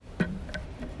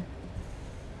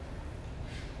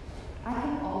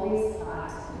always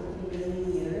thought it would be really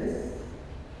weird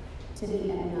to be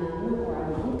a nun or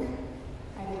a monk.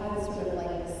 I've had sort of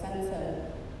like a sense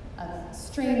of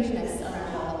strangeness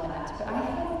around all of that. But I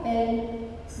have been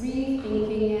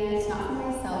rethinking it, not for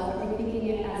myself, but rethinking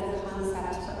it as a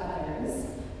concept for others,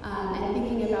 and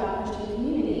thinking about Christian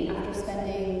community after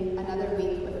spending another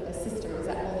week with the sisters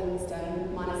at Holy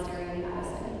Wisdom Monastery in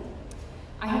Madison.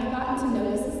 I have gotten to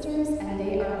know the sisters, and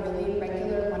they are really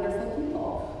regular, wonderful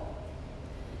people.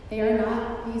 They are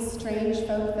not these strange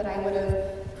folk that I would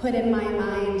have put in my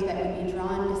mind that would be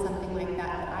drawn to something like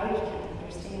that I can't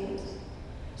understand.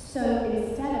 So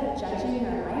instead of judging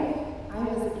their life, I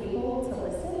was able to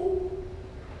listen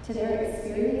to their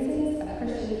experiences of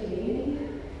Christian community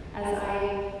as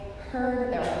I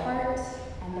heard their heart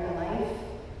and their life,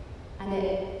 and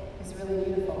it is really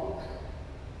beautiful.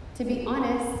 To be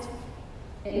honest,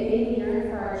 it made me yearn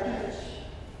for our church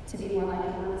to be more like a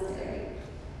monastery.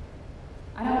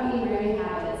 I don't mean wearing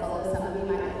habits, although some of you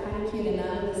might look kind of cute and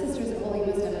the Sisters of Holy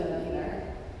Wisdom don't either.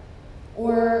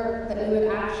 Or that we would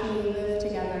actually live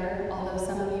together, although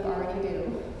some of you already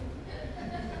do.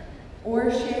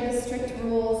 Or share the strict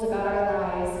rules about our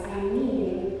lives.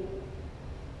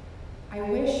 I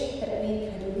wish that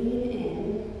we could lean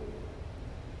in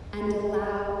and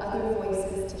allow other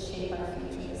voices to shape our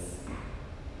futures.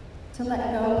 To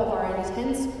let go of our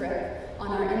intense grip on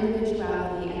our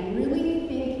individuality and really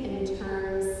think in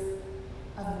terms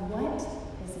of what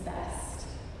is best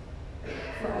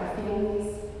for our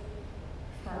families,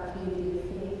 for our community of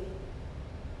faith,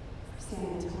 for San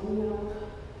Antonio,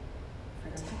 for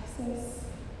Texas,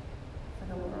 for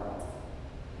the world.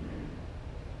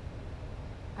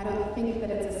 I don't think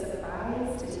that it's a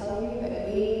surprise to tell you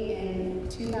that we in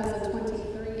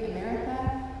 2023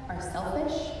 America are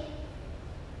selfish.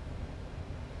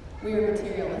 We are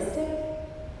materialistic.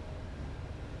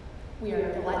 We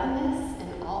are gluttonous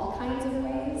in all kinds of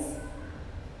ways.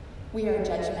 We are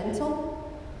judgmental.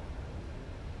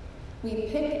 We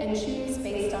pick and choose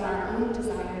based on our own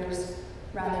desires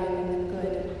rather than the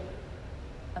good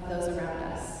of those around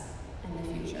us and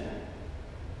the future.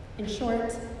 In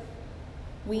short,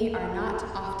 we are not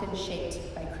often shaped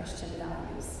by Christian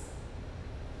values.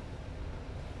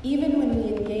 Even when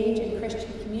we engage in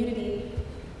Christian community,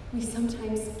 we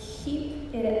sometimes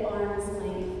keep it at arm's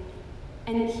length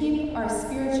and keep our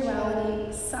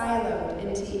spirituality siloed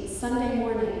into Sunday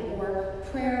morning or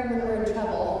prayer when we're in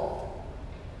trouble.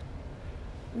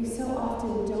 We so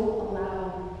often don't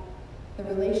allow the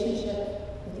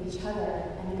relationship with each other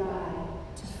and God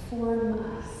to form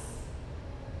us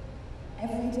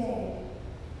every day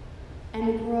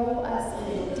and grow us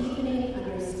in a deepening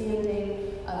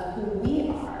understanding of who we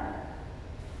are,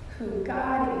 who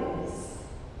God is,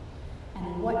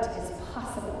 and what is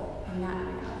possible in that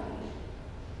reality.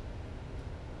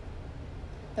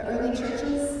 The early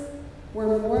churches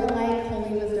were more like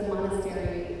Holy Wisdom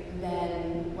Monastery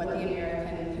than what the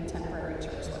American contemporary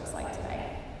church looks like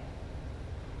today.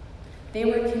 They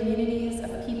were communities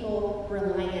of people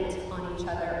reliant on each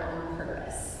other on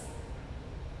purpose.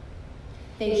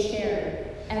 They shared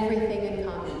everything in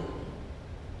common.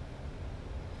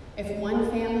 If one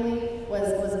family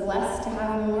was blessed to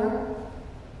have more,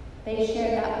 they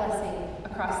shared that blessing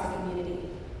across the community.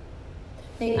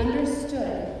 They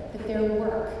understood that their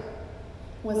work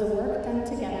was a work done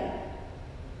together,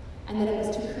 and that it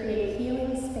was to create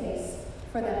healing space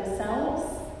for themselves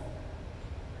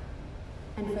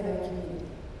and for their community,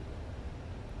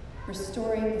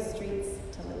 restoring the streets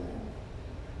to live in.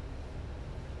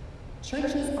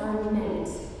 Churches are meant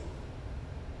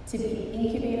to be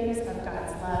incubators of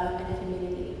God's love and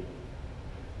community.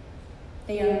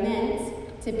 They are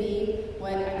meant to be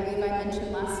what I believe I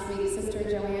mentioned last week, Sister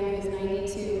Joanne, who's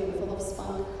 92 and full of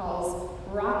spunk, calls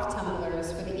rock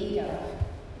tumblers for the ego,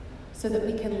 so that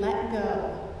we can let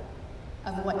go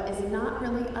of what is not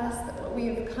really us, that what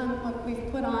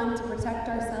we've put on to protect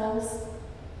ourselves,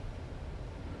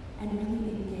 and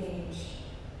really engage.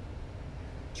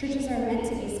 Churches are meant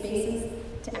to be spaces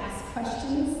to ask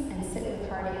questions and sit with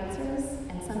hard answers,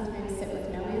 and sometimes sit with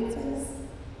no answers.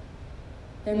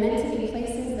 They're meant to be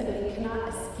places that we cannot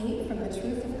escape from the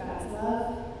truth of God's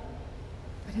love,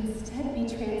 but instead be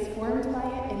transformed by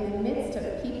it in the midst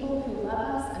of people who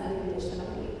love us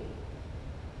unconditionally.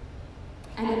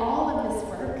 And all of this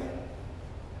work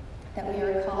that we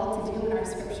are called to do in our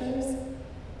scriptures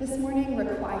this morning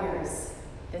requires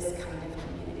this kind of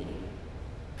community.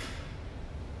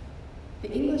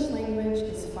 The English language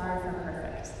is far from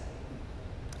perfect.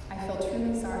 I feel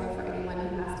truly sorry for anyone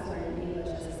who has to learn English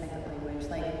as a second language.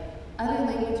 Like other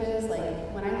languages,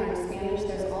 like when I learned Spanish,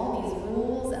 there's all these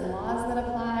rules and laws that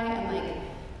apply, and like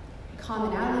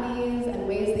commonalities and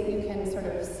ways that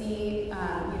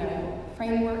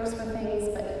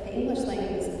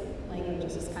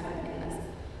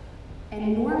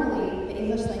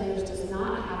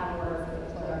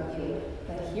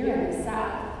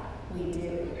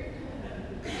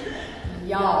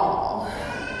y'all.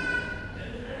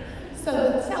 So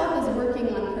the South is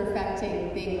working on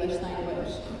perfecting the English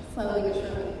language, slowly but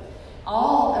surely.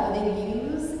 All of the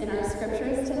yous in our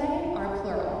scriptures today are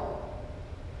plural.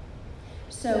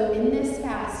 So in this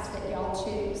fast that y'all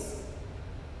choose,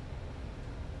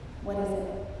 what is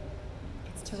it?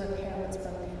 It's to repair what's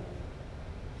broken.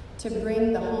 To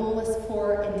bring the homeless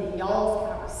poor into y'all's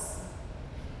house.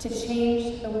 To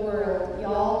change the world.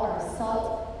 Y'all are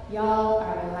salt. Y'all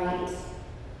are light.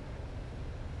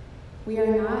 We are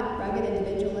not rugged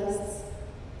individualists.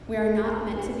 We are not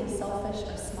meant to be selfish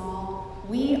or small.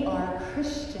 We are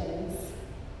Christians.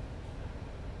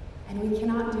 And we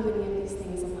cannot do any of these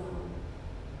things alone.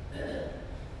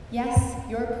 Yes,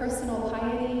 your personal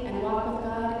piety and walk with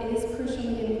God is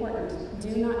crucially important.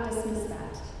 Do not dismiss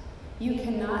that. You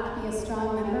cannot be a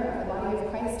strong member of the body of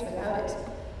Christ without it.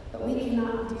 But we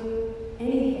cannot do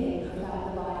anything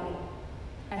without the body.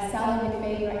 As Sally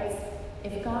McFay writes,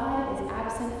 if God is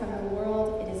absent from the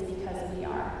world, it is because we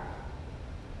are.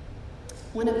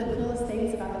 One of the coolest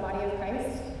things about the body of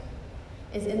Christ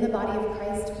is in the body of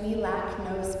Christ, we lack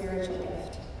no spiritual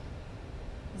gift.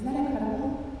 Isn't that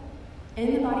incredible?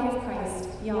 In the body of Christ,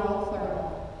 y'all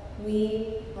plural,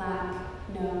 we lack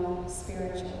no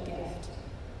spiritual gift.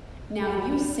 Now,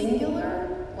 you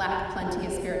singular lack plenty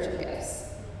of spiritual gifts.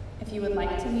 If you would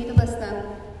like me to list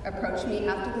them, approach me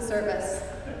after the service,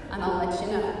 and I'll let you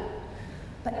know.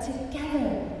 But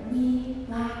together, we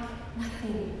lack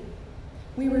nothing.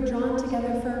 We were drawn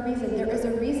together for a reason. There is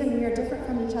a reason we are different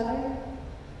from each other.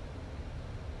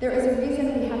 There is a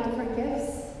reason we have different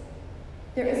gifts.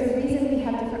 There is a reason we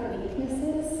have different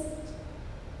weaknesses.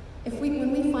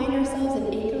 When we find ourselves in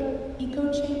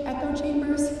echo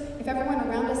chambers, if everyone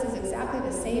around us is exactly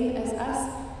the same as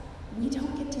us, we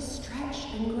don't get to stretch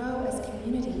and grow as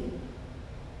community.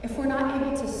 If we're not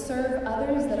able to serve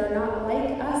others that are not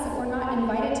like us, if we're not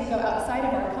invited to go outside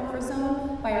of our comfort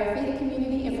zone by our faith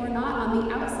community, if we're not on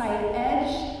the outside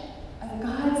edge of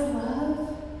God's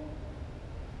love,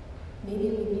 maybe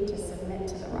we need to submit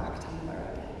to the rock tumbler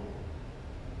again.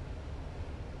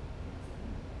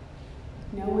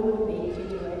 No one will make you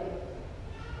do it.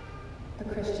 The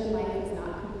Christian life is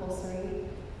not compulsory.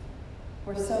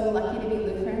 We're so lucky to be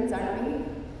Lutherans, aren't we?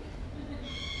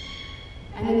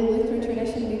 And in the Lutheran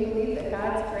tradition, we believe that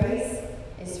God's grace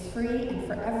is free and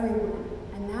for everyone,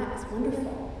 and that is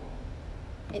wonderful.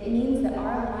 It means that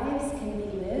our lives can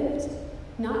be lived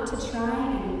not to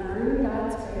try and earn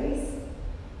God's grace,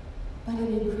 but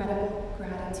an incredible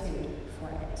gratitude for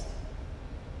it.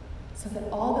 So that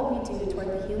all that we do toward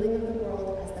the healing of the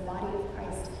world as the body of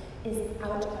Christ is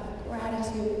out of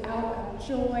gratitude, out of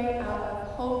joy, out of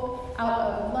hope, out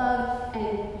of love,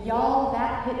 and y'all,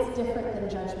 that hits different than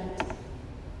judgment.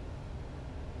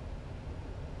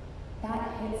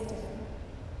 That hits different.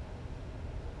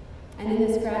 And in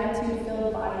this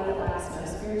gratitude-filled body that lacks no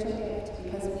spiritual gift,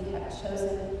 because we have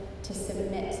chosen to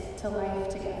submit to life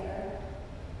together,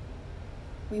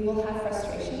 we will have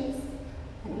frustrations,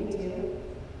 and we do,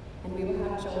 and we will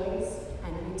have joys,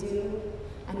 and we do,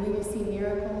 and we will see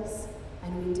miracles,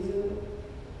 and we do,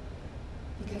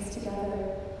 because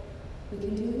together we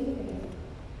can do anything.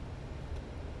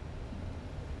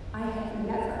 I have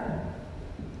never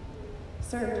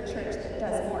served a church that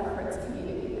does more for its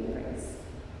community than Grace.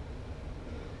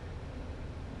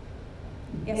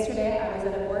 Yesterday, I was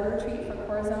at a board retreat for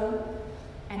Corazon,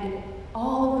 and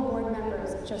all of the board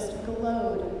members just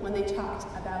glowed when they talked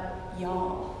about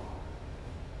y'all.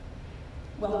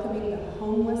 Welcoming the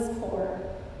homeless poor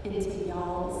into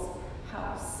y'all's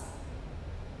house.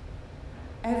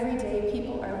 Every day,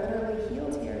 people are literally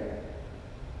healed here.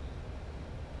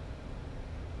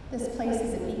 This place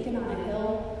is a beacon on a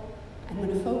hill, and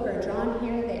when folk are drawn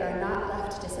here, they are not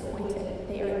left disappointed.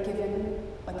 They are given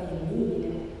what they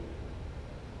need.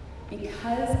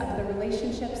 Because of the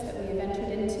relationships that we have entered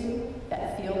into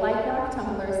that feel like rock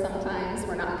tumblers sometimes,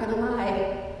 we're not going to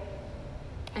lie,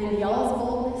 and y'all's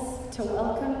boldness to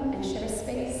welcome and share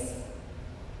space,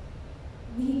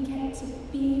 we get to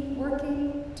be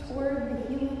working toward the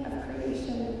healing of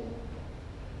creation.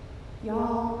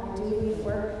 Y'all are doing the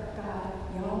work of God.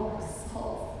 Y'all are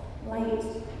salt, light,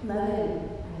 leaven,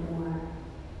 and more.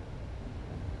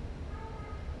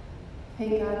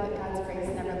 Thank God that God's grace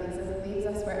never leaves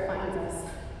us where it finds us.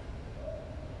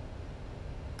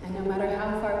 And no matter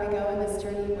how far we go in this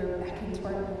journey, we're beckoning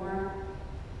toward more.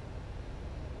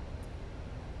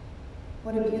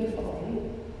 What a beautiful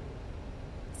thing.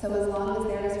 So as long as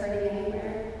there is hurting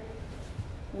anywhere,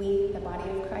 we, the body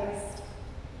of Christ,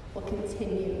 will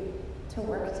continue to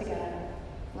work together,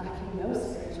 lacking no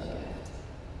spiritual gift.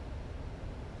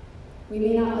 We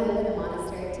may not live in a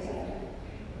monastery together,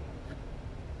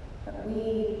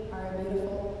 we are a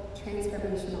beautiful,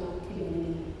 transformational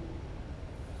community.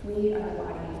 We are the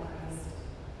body of Christ.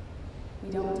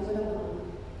 We don't do it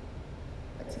alone,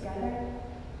 but together,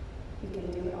 we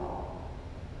can do it all.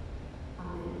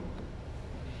 Amen.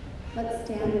 Let's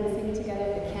stand and sing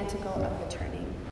together the Canticle of Returning.